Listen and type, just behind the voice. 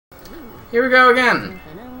Here we go again.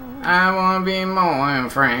 I wanna be more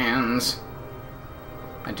friends.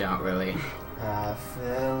 I don't really. I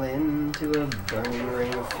fell into a burning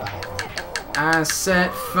ring of fire. I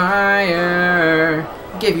set fire,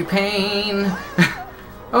 gave you pain.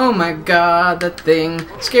 Oh my god, that thing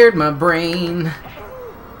scared my brain.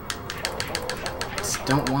 I just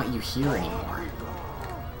don't want you here anymore.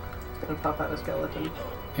 It's gonna pop out a skeleton.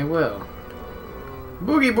 It will.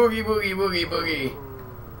 Boogie, boogie, boogie, boogie, boogie.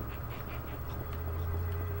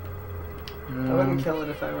 I wouldn't kill it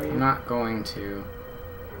if I were you. I'm not going to.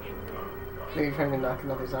 So you're trying to knock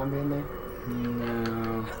another zombie in there?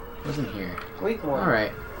 No. Wasn't here. Weak one.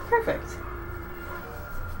 Alright. Perfect.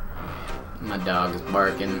 My dog is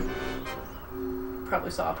barking.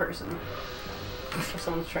 Probably saw a person. Or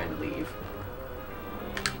someone's trying to leave.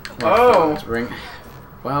 Oh! Ring.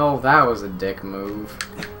 Well, that was a dick move.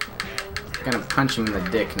 I'm gonna punch him in the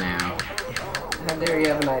dick now. How dare you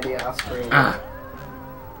have an idea off screen? Ah!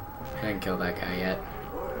 I didn't kill that guy yet.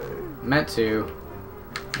 Meant to.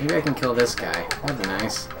 Maybe I can kill this guy. That'd be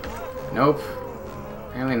nice. Nope.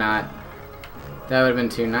 Apparently not. That would have been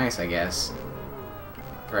too nice, I guess.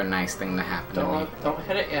 For a nice thing to happen to me. Don't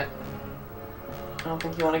hit it yet. I don't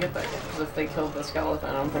think you want to get that yet, because if they killed the skeleton,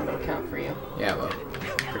 I don't think it'll count for you. Yeah, well,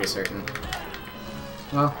 pretty certain.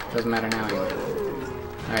 Well, doesn't matter now anyway.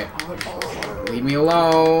 Alright. Leave me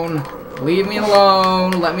alone! Leave me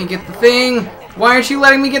alone! Let me get the thing! Why aren't you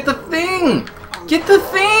letting me get the thing? Get the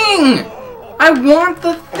thing! I want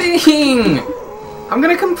the thing! I'm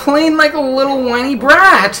gonna complain like a little whiny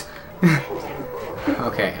brat!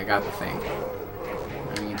 Okay, I got the thing.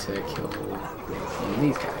 I need to kill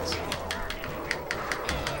these guys.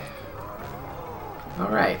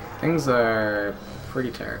 Alright, things are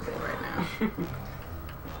pretty terrible right now.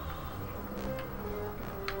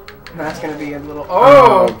 That's gonna be a little...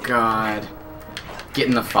 Oh god. Get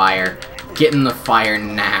in the fire. Get in the fire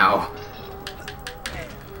now.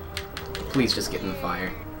 Please just get in the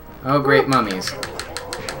fire. Oh, great mummies.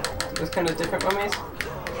 Those kind of different mummies?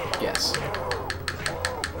 Yes.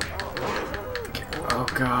 Oh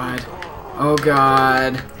god. Oh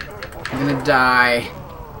god. I'm gonna die.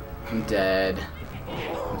 I'm dead.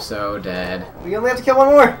 I'm so dead. We only have to kill one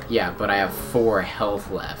more! Yeah, but I have 4 health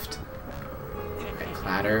left. Alright,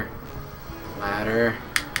 clatter. Clatter.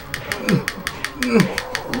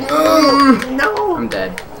 No! I'm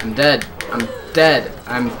dead. I'm dead. I'm dead.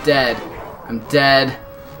 I'm dead. I'm dead.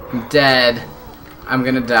 I'm dead. I'm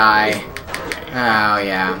gonna die. Oh,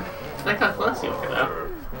 yeah. Look how close you were, though.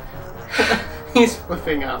 He's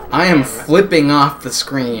flipping off. I am flipping off the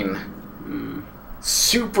screen.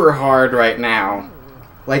 Super hard right now.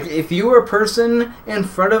 Like, if you were a person in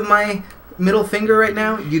front of my middle finger right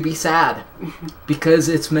now, you'd be sad. Because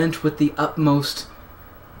it's meant with the utmost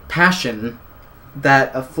passion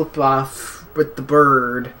that a flip off with the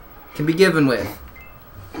bird can be given with.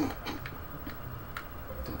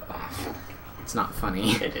 It's not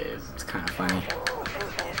funny. It is. It's kind of funny.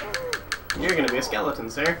 You're gonna be a skeleton,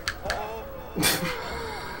 sir.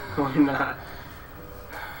 Or not.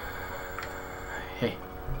 Hey,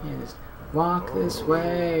 just walk this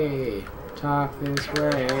way, talk this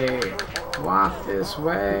way, walk this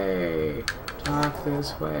way, talk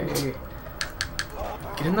this way.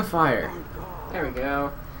 Get in the fire. There we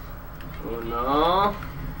go. Oh no.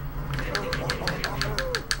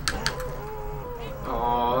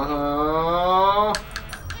 Oh.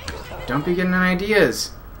 Don't be getting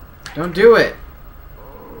ideas. Don't do it.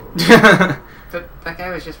 But that guy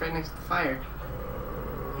was just right next to the fire.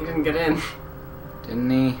 He didn't get in. Didn't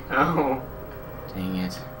he? Oh. Dang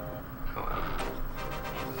it. Oh well.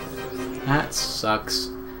 That sucks.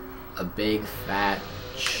 A big fat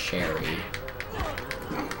cherry.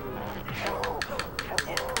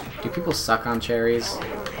 Do people suck on cherries?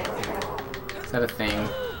 Is that a thing?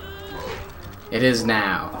 It is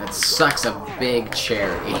now. It sucks a big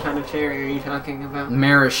cherry. What kind of cherry are you talking about?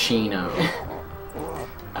 Maraschino.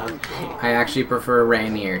 Okay. I actually prefer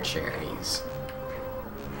Rainier cherries.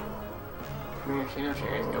 Maraschino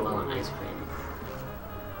cherries go well on ice cream.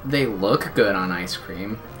 They look good on ice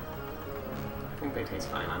cream. I think they taste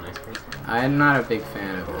fine on ice cream. I'm not a big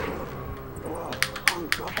fan of them.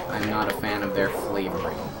 I'm not a fan of their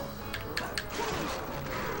flavoring.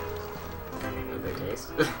 Do they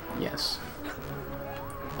taste? Yes.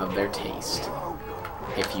 Of their taste.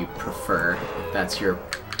 If you prefer, if that's your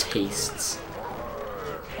tastes.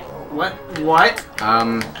 What? What?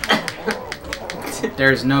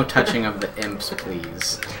 There's no touching of the imps,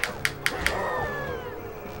 please.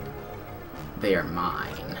 They are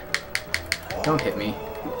mine. Don't hit me.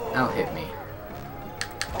 I'll hit me.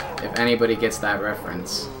 If anybody gets that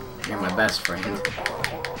reference, you're my best friend.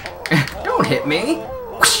 Don't hit me!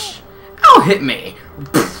 Whoosh! Don't hit me!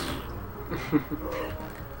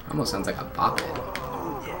 Almost sounds like a bop it.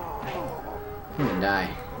 I'm gonna die.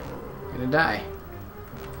 I'm gonna die.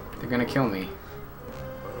 They're gonna kill me.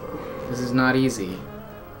 This is not easy.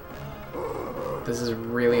 This is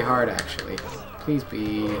really hard, actually. Please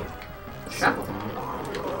be something.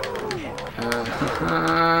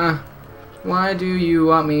 Why do you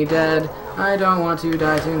want me dead? I don't want to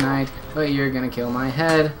die tonight, but you're gonna kill my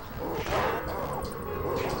head.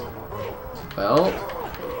 Well.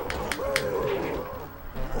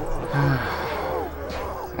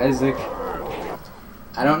 Isaac.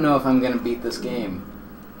 I don't know if I'm gonna beat this game.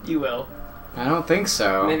 You will. I don't think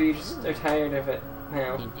so. Maybe you just are tired of it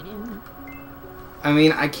now. I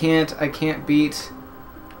mean, I can't beat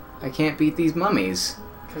these mummies.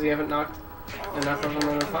 Because you haven't knocked enough of them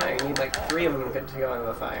in the fire. You need like 3 of them to go into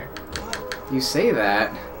the fire. You say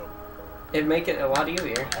that. It'd make it a lot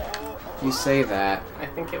easier. You say that. I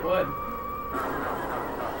think it would.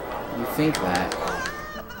 You think that.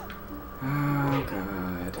 Oh,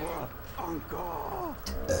 God.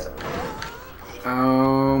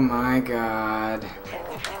 Oh, my God.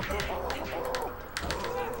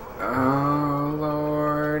 Oh,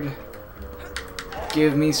 Lord.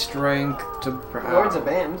 Give me strength to... Lord's a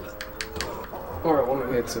band. Or a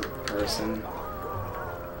woman. It's a person.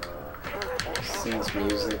 Sings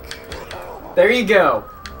music. There you go!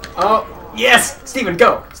 Oh, yes! Steven,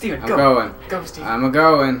 go! Steven, go! I'm going. Go, Steven. I'm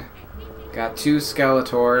a-going. Got 2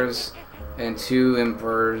 Skeletors and 2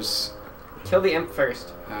 Emperors. Kill the imp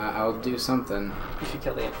first. I'll do something. You should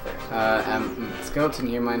kill the imp first. Skeleton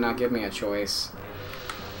here might not give me a choice.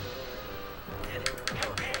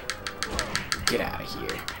 Get out of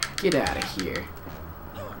here. Get out of here.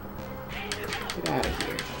 Get out of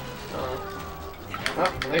here.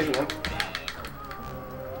 Oh, there's an imp.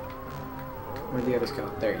 Where'd the other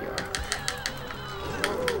skeleton? There you are.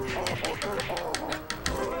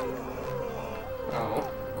 Oh.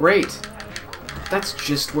 Great! That's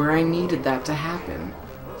just where I needed that to happen.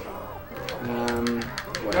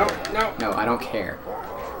 Whatever. No. No, I don't care.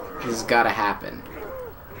 This has gotta happen.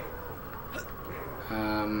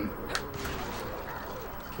 Can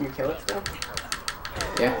you kill it still?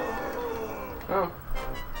 Yeah. Oh.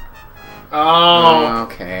 Oh!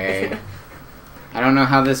 Okay. I don't know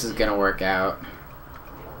how this is gonna work out.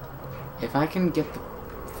 If I can get the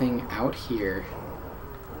thing out here,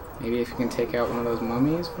 maybe if you can take out one of those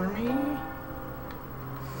mummies for me.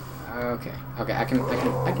 Okay. Okay, I can get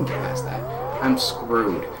past that. I'm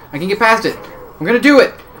screwed. I can get past it. I'm gonna do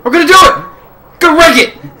it. I'm gonna do it. Go wreck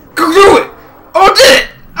it. Go do it. Oh, did it.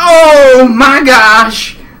 Oh my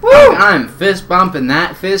gosh. Woo! I'm fist bumping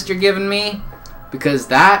that fist you're giving me because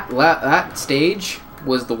that stage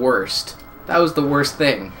was the worst. That was the worst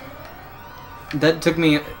thing. That took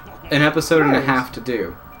me an episode and a half to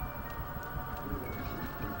do.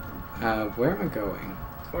 Where am I going?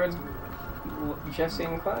 Towards Jesse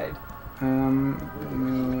and Clyde. No, I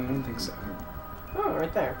don't think so. Oh,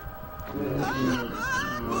 right there.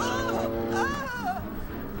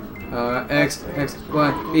 X,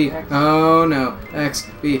 Y, B. Oh no. X,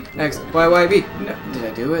 B, X, Y, Y, B. No. Did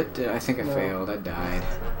I do it? I think I failed. I died.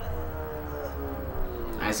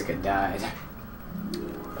 Isaac had died.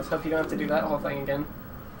 Let's hope you don't have to do that whole thing again.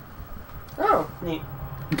 Oh, neat.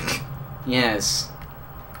 Yes.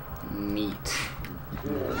 Neat.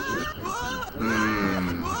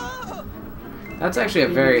 That's actually a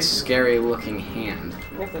very scary looking hand.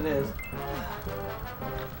 Yes, it is.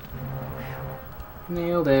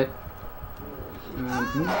 Nailed it.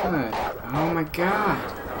 Who's gonna... Oh my god.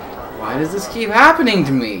 Why does this keep happening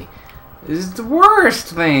to me? This is the worst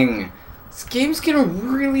thing. This game's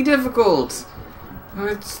getting really difficult.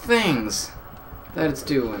 It's things that it's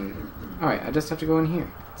doing. Alright, I just have to go in here.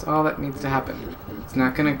 That's all that needs to happen. It's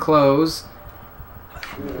not gonna close.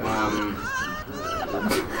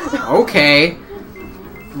 Okay.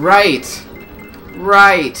 Right.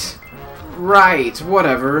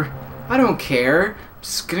 Whatever. I don't care. I'm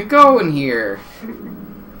just gonna go in here.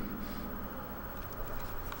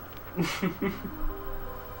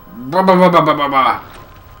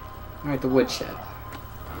 Alright, the woodshed.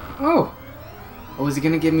 Oh! Oh, is he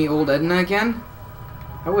gonna give me old Edna again?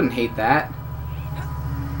 I wouldn't hate that.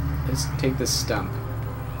 Let's take this stump.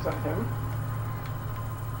 Is that him?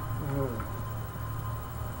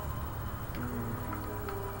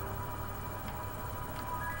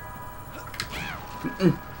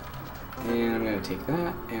 And I'm gonna take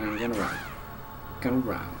that, and I'm gonna run.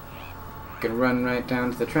 Gonna run right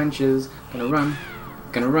down to the trenches. Gonna run.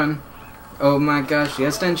 Oh my gosh, he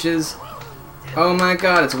has stenches. Oh my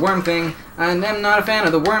god, it's a worm thing. And I'm not a fan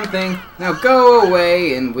of the worm thing. Now go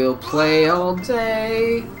away and we'll play all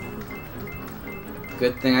day.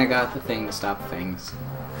 Good thing I got the thing to stop things.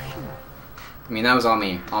 I mean, that was all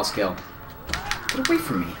me. All skill. Get away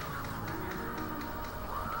from me.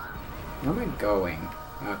 Where am I going?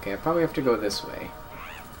 Okay, I probably have to go this way.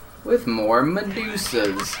 With more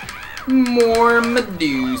Medusas. More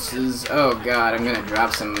Medusas. Oh god, I'm gonna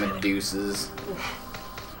drop some Medusas.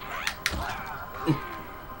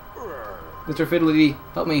 Mr. Fiddledy,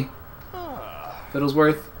 help me.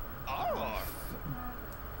 Fiddlesworth.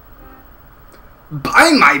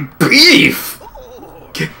 Buy my beef!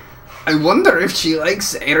 I wonder if she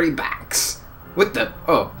likes airy backs. What the?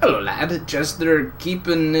 Oh, hello lad. Just there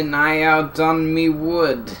keeping an eye out on me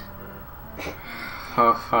wood.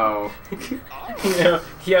 Ho ho. You know,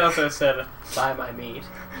 he also said, buy my meat.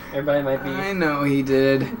 Or buy my beef. I know he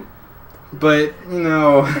did. But, you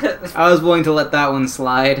know, I was willing to let that one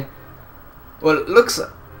slide. Well, it looks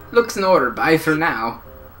in order. Bye for now.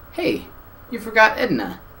 Hey, you forgot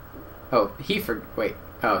Edna. Oh, wait.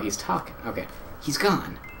 Oh, he's talking. Okay. He's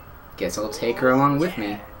gone. Guess I'll take her along with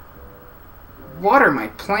me. Water my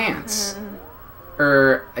plants.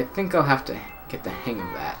 I think I'll have to get the hang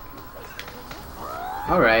of that.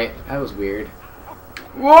 Alright, that was weird.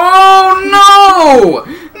 Whoa, no!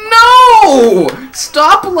 No!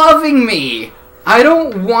 Stop loving me! I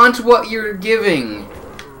don't want what you're giving.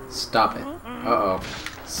 Stop it. Uh-oh.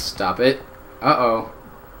 Stop it. Uh-oh.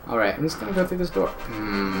 Alright, I'm just gonna go through this door.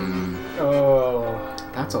 Oh.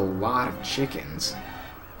 That's a lot of chickens.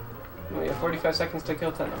 We have 45 seconds to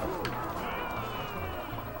kill 10 of them.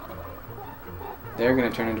 They're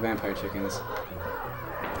gonna turn into vampire chickens.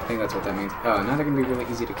 I think that's what that means. Oh, now they're gonna be really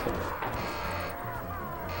easy to kill.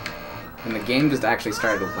 And the game just actually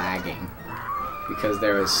started lagging because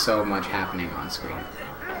there was so much happening on screen.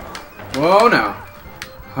 Whoa, no.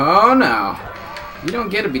 Oh, no. You don't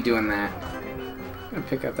get to be doing that. I'm gonna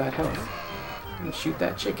pick up that health. I'm gonna shoot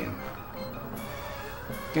that chicken.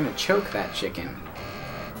 I'm gonna choke that chicken.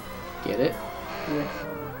 Get it? Yeah.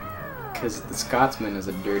 Because the Scotsman is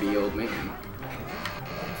a dirty old man.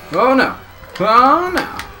 Oh, no. Oh,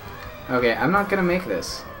 no. Okay, I'm not gonna make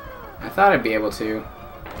this. I thought I'd be able to,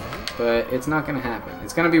 but it's not gonna happen.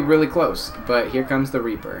 It's gonna be really close, but here comes the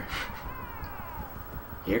Reaper.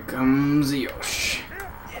 Here comes Yosh.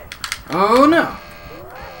 Oh no!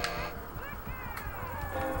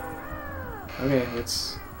 Okay,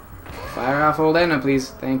 let's fire off old Edna, please.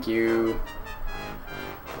 Thank you.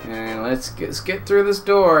 And let's get through this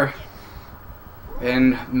door.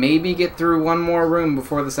 And maybe get through one more room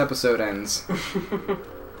before this episode ends.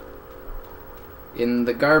 In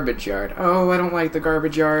the garbage yard. Oh, I don't like the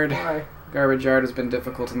garbage yard. Why? Garbage yard has been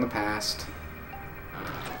difficult in the past.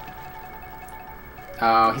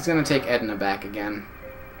 Oh, he's gonna take Edna back again.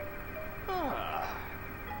 I'll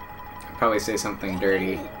probably say something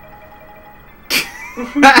dirty.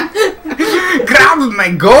 Grab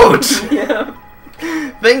my goat! Yeah.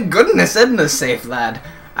 Thank goodness Edna's safe, lad.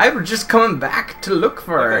 I was just coming back to look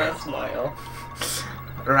for her. Look at that smile.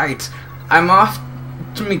 Right. I'm off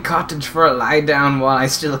to me cottage for a lie down while I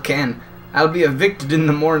still can. I'll be evicted in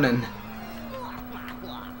the morning.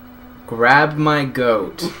 Grab my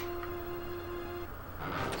goat.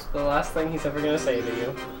 It's the last thing he's ever gonna say to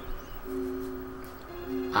you.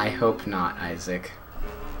 I hope not, Isaac.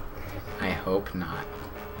 I hope not.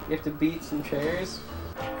 You have to beat some chairs?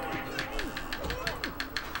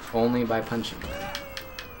 Only by punching them.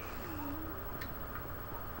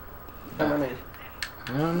 How many?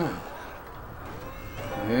 I don't know.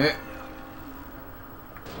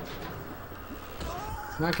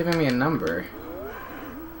 It's not giving me a number.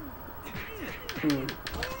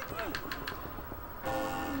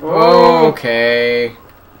 Okay.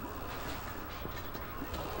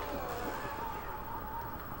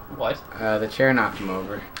 What? The chair knocked him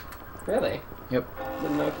over. Really? Yep.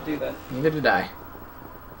 Didn't know how to do that. Neither did I.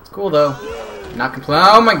 It's cool though. Not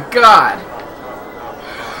compl- Oh my god!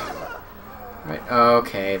 Right.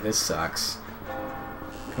 Okay, this sucks.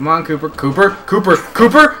 Come on, Cooper. Cooper! Cooper!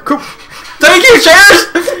 Cooper! Cooper! Thank you, chairs!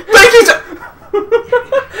 Thank you,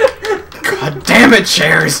 God damn it,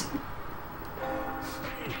 chairs!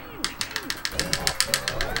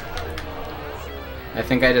 I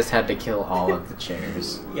think I just had to kill all of the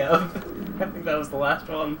chairs. Yep. I think that was the last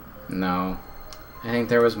one. No. I think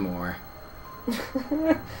there was more.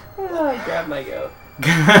 Grab my goat.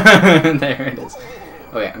 There it is.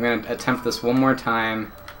 Okay, I'm gonna attempt this one more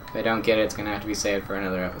time. If I don't get it, it's gonna have to be saved for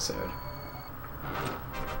another episode.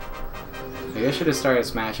 Maybe I should have started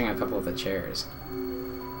smashing a couple of the chairs.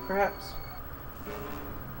 Perhaps.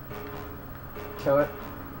 Kill it.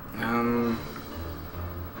 I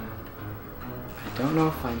don't know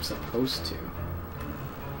if I'm supposed to.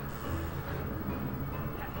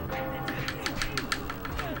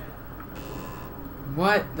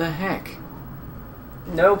 What the heck?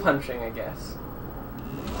 No punching, I guess.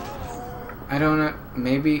 I don't know.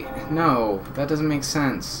 Maybe. No, that doesn't make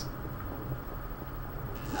sense.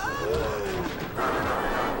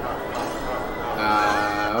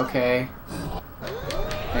 Okay.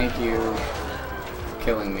 Thank you for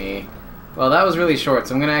killing me. Well, that was really short,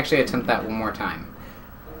 so I'm gonna actually attempt that one more time.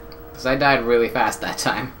 Because I died really fast that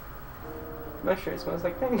time. My shirt smells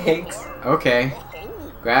like pancakes. Okay.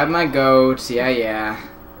 Grab my goat. Yeah, yeah.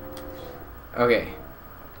 Okay.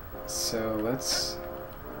 So, let's...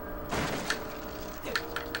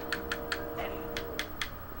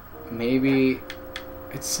 Maybe...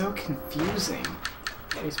 It's so confusing.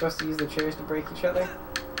 Are you supposed to use the chairs to break each other?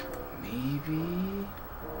 Maybe...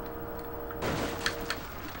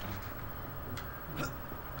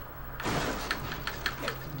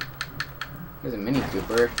 There's a Mini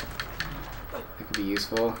Cooper. That could be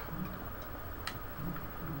useful.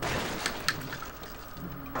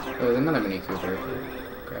 Oh, there's another Mini Cooper.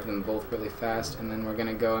 Grab them both really fast, and then we're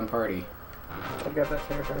gonna go and party. I've got that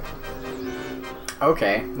chair first.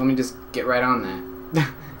 Okay, let me just get right on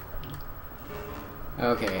that.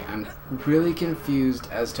 Okay, I'm really confused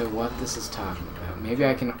as to what this is talking about. Maybe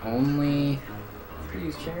I can only...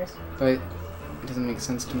 Use chairs? But it doesn't make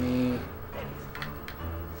sense to me.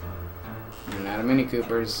 I'm out of Mini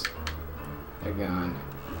Coopers. They're gone.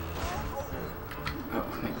 Oh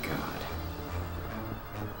my god.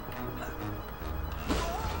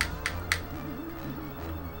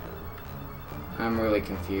 I'm really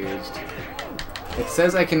confused. It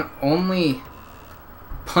says I can only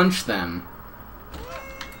punch them,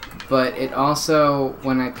 but it also,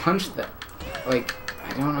 when I punch them, like,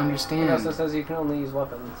 I don't understand. It also says you can only use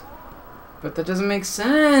weapons. But that doesn't make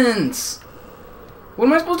sense! What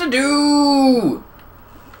am I supposed to do?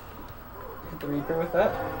 Hit the Reaper with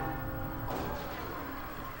that?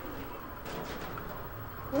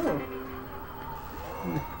 Oh.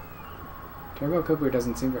 Turbo Cooper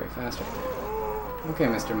doesn't seem very fast right now. Okay,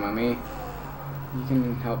 Mr. Mummy. You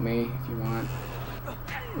can help me if you want.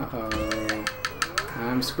 Uh-oh.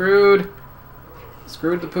 I'm screwed.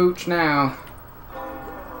 Screwed the pooch now.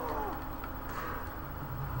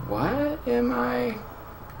 What am I...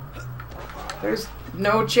 There's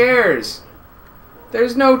no chairs.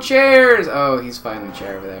 There's no chairs. Oh, he's finding a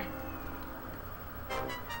chair over there.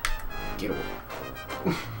 Get away.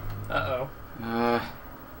 Uh-oh.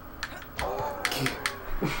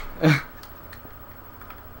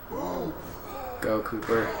 Go,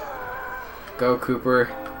 Cooper. Go, Cooper.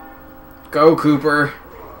 Go, Cooper.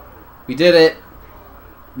 We did it.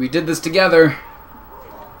 We did this together.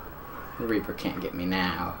 The Reaper can't get me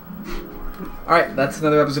now. Alright, that's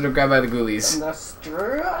another episode of Grab by the Ghoulies. And the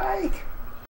strike!